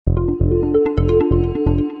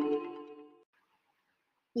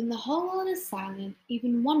When the whole world is silent,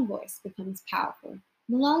 even one voice becomes powerful.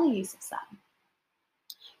 Malala Yousafzai.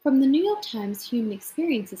 From the New York Times Human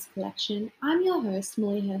Experiences collection, I'm your host,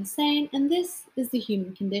 Malala Hussain, and this is The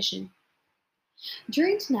Human Condition.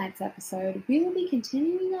 During tonight's episode, we will be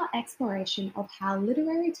continuing our exploration of how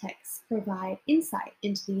literary texts provide insight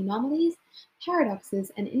into the anomalies,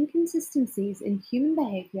 paradoxes, and inconsistencies in human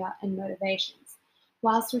behavior and motivations,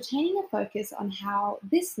 whilst retaining a focus on how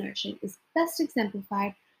this notion is best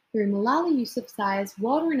exemplified through Malala Yousafzai's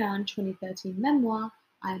world-renowned 2013 memoir,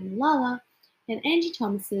 I Am Malala, and Angie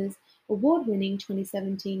Thomas's award-winning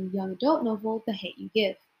 2017 young adult novel, The Hate You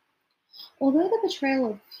Give. Although the portrayal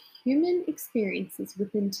of human experiences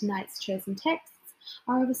within tonight's chosen texts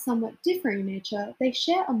are of a somewhat differing nature, they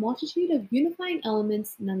share a multitude of unifying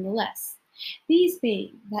elements nonetheless. These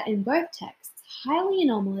being that in both texts, highly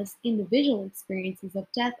anomalous individual experiences of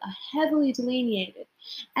death are heavily delineated,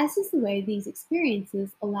 as is the way these experiences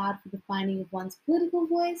allowed for the finding of one's political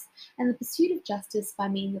voice and the pursuit of justice by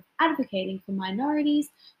means of advocating for minorities,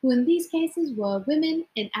 who in these cases were women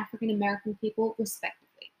and African American people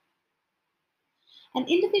respectively. An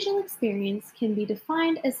individual experience can be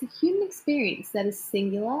defined as a human experience that is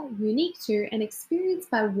singular, unique to, and experienced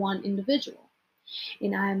by one individual.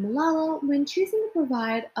 In I Am Malala, when choosing to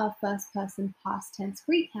provide a first-person past tense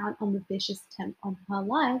recount on the vicious attempt on her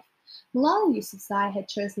life, Malala Yousafzai had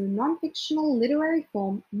chosen the non-fictional literary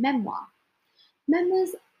form memoir.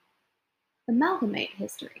 Memoirs amalgamate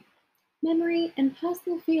history, memory, and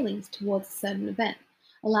personal feelings towards a certain event,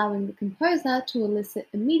 allowing the composer to elicit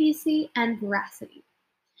immediacy and veracity.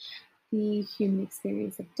 The human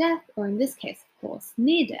experience of death, or in this case, of course,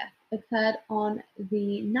 near death, occurred on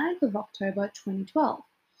the 9th of October 2012,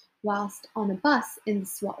 whilst on a bus in the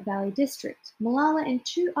Swat Valley district. Malala and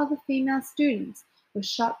two other female students were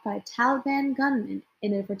shot by Taliban gunmen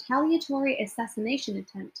in a retaliatory assassination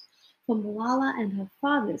attempt for Malala and her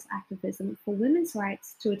father's activism for women's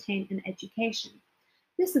rights to attain an education.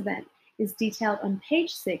 This event is detailed on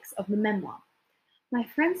page 6 of the memoir. My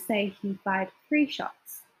friends say he fired 3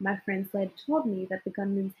 shots. My friends later told me that the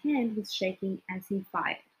gunman's hand was shaking as he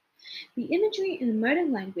fired. The imagery and emotive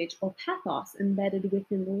language or pathos embedded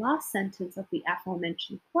within the last sentence of the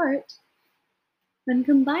aforementioned quote, when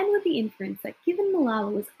combined with the inference that given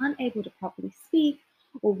Malala was unable to properly speak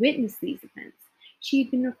or witness these events, she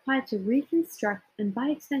had been required to reconstruct and by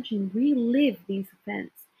extension relive these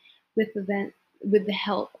events with the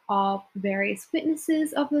help of various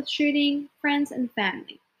witnesses of the shooting, friends, and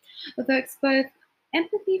family, evokes both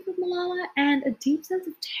empathy for Malala and a deep sense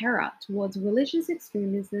of terror towards religious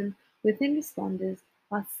extremism within responders,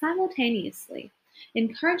 while simultaneously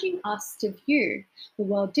encouraging us to view the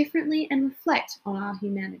world differently and reflect on our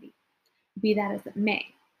humanity. Be that as it may,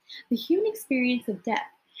 the human experience of death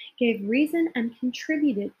gave reason and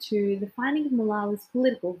contributed to the finding of Malala's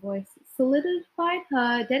political voice, solidified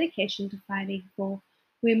her dedication to fighting for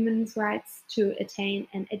women's rights to attain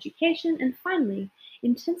an education, and finally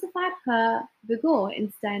intensified her vigor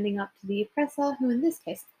in standing up to the oppressor, who in this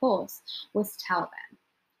case, of course, was Taliban.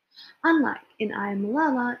 Unlike in I Am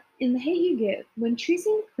Malala, in The Hate You Give, when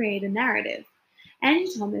choosing to create a narrative,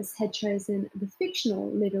 Angie Thomas had chosen the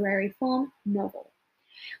fictional literary form novel.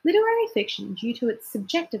 Literary fiction, due to its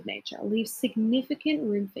subjective nature, leaves significant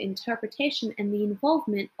room for interpretation and the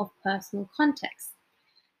involvement of personal context,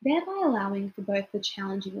 thereby allowing for both the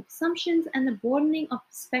challenging of assumptions and the broadening of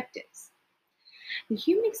perspectives. The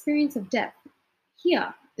human experience of death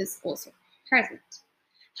here is also present.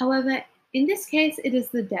 However, in this case, it is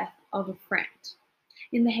the death of a friend.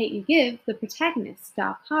 In The Hate You Give, the protagonist,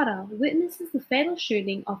 Star Carter, witnesses the fatal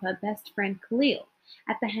shooting of her best friend Khalil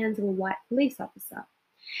at the hands of a white police officer.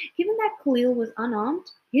 Given that Khalil was unarmed,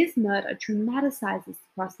 his murder dramatizes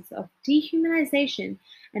the process of dehumanization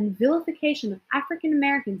and vilification of African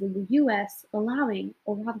Americans in the US, allowing,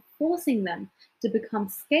 or rather forcing them to become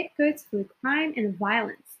scapegoats for the crime and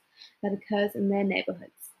violence that occurs in their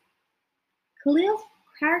neighborhoods. Khalil's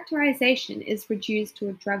characterization is reduced to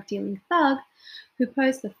a drug-dealing thug who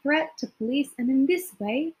posed a threat to police and in this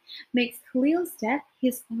way makes Khalil's death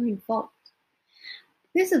his own fault.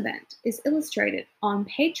 This event is illustrated on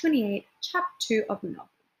page 28, chapter 2 of the novel.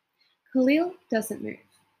 Khalil doesn't move.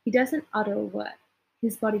 He doesn't utter a word.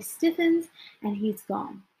 His body stiffens and he's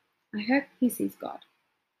gone. I hope he sees God.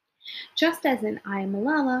 Just as in I Am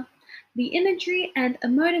Malala, the imagery and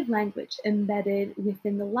emotive language embedded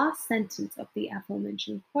within the last sentence of the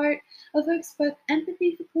aforementioned quote evokes both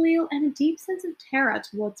empathy for Khalil and a deep sense of terror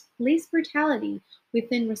towards police brutality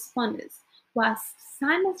within responders, whilst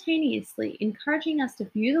simultaneously encouraging us to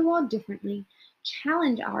view the world differently,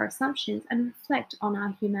 challenge our assumptions, and reflect on our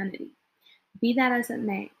humanity. Be that as it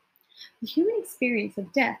may, the human experience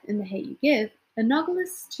of death in The Hate You Give,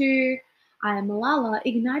 analogous to I Am Malala,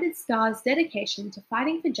 ignited Starr's dedication to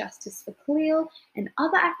fighting for justice for Khalil and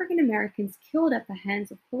other African Americans killed at the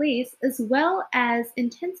hands of police, as well as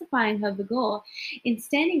intensifying her vigor in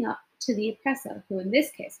standing up to the oppressor, who in this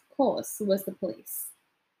case, of course, was the police.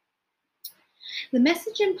 The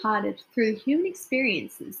message imparted through the human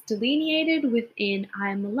experiences delineated within I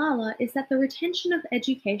Am Malala is that the retention of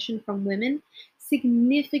education from women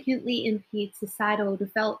significantly impedes societal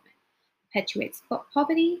development, perpetuates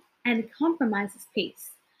poverty, and compromises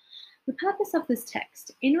peace. The purpose of this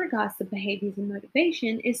text, in regards to behaviors and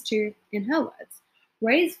motivation, is to, in her words,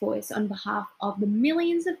 raise voice on behalf of the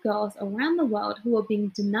millions of girls around the world who are being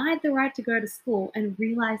denied the right to go to school and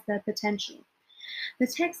realize their potential. The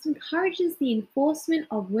text encourages the enforcement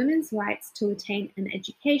of women's rights to attain an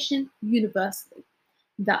education universally.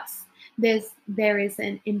 Thus, there is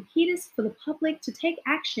an impetus for the public to take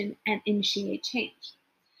action and initiate change.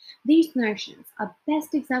 These notions are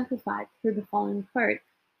best exemplified through the following quote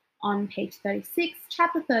on page 36,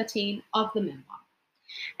 chapter 13 of the memoir.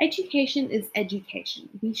 Education is education.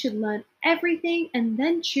 We should learn everything and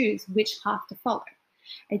then choose which path to follow.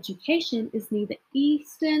 Education is neither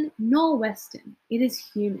Eastern nor Western. It is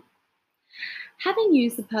human. Having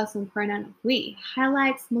used the personal pronoun of we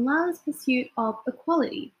highlights Malala's pursuit of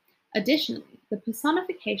equality. Additionally, the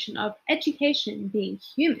personification of education being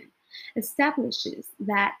human establishes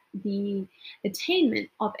that the attainment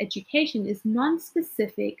of education is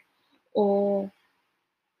non-specific or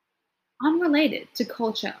unrelated to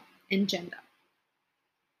culture and gender.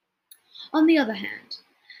 On the other hand,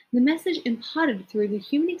 the message imparted through the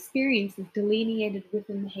human experiences delineated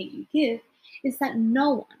within The Hate You Give is that no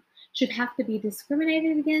one should have to be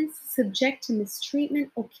discriminated against, subject to mistreatment,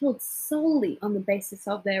 or killed solely on the basis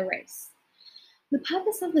of their race. The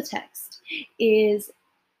purpose of the text is,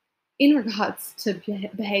 in regards to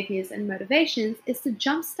behaviors and motivations, is to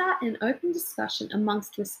jumpstart an open discussion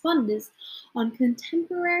amongst responders on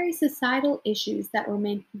contemporary societal issues that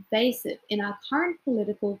remain pervasive in our current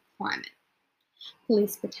political climate.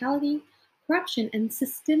 Police brutality, corruption, and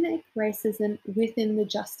systemic racism within the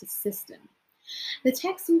justice system. The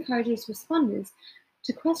text encourages responders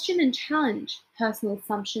to question and challenge personal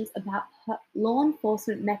assumptions about law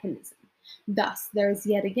enforcement mechanism. Thus, there is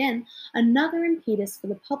yet again another impetus for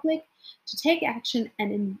the public to take action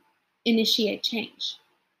and initiate change.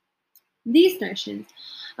 These notions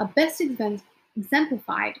are best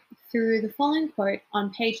exemplified through the following quote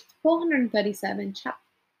on page 437, chapter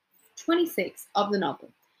 26 of the novel.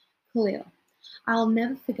 Khalil, I'll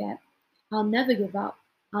never forget, I'll never give up,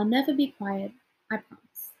 I'll never be quiet, I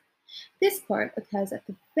promise. This quote occurs at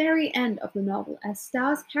the very end of the novel as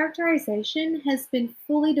Starr's characterization has been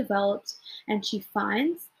fully developed and she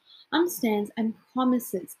finds, understands, and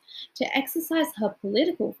promises to exercise her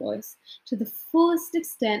political voice to the fullest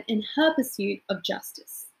extent in her pursuit of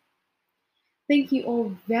justice. Thank you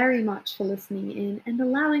all very much for listening in and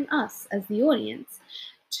allowing us, as the audience,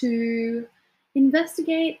 to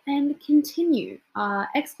investigate and continue our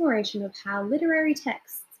exploration of how literary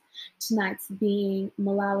texts, tonight's being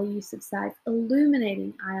Malala Yousafzai's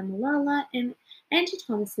illuminating I Am Malala and Angie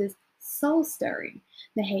Thomas's soul-stirring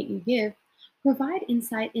The Hate You Give, provide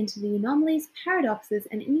insight into the anomalies, paradoxes,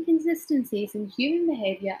 and inconsistencies in human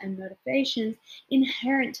behavior and motivations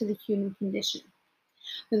inherent to the human condition.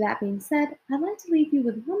 With that being said, I'd like to leave you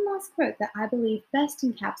with one last quote that I believe best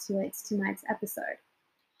encapsulates tonight's episode.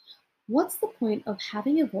 What's the point of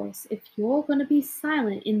having a voice if you're going to be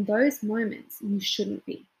silent in those moments you shouldn't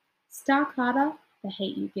be? Star Carter, The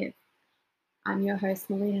Hate You Give. I'm your host,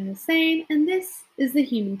 Malala Hussein, and this is The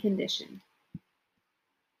Human Condition.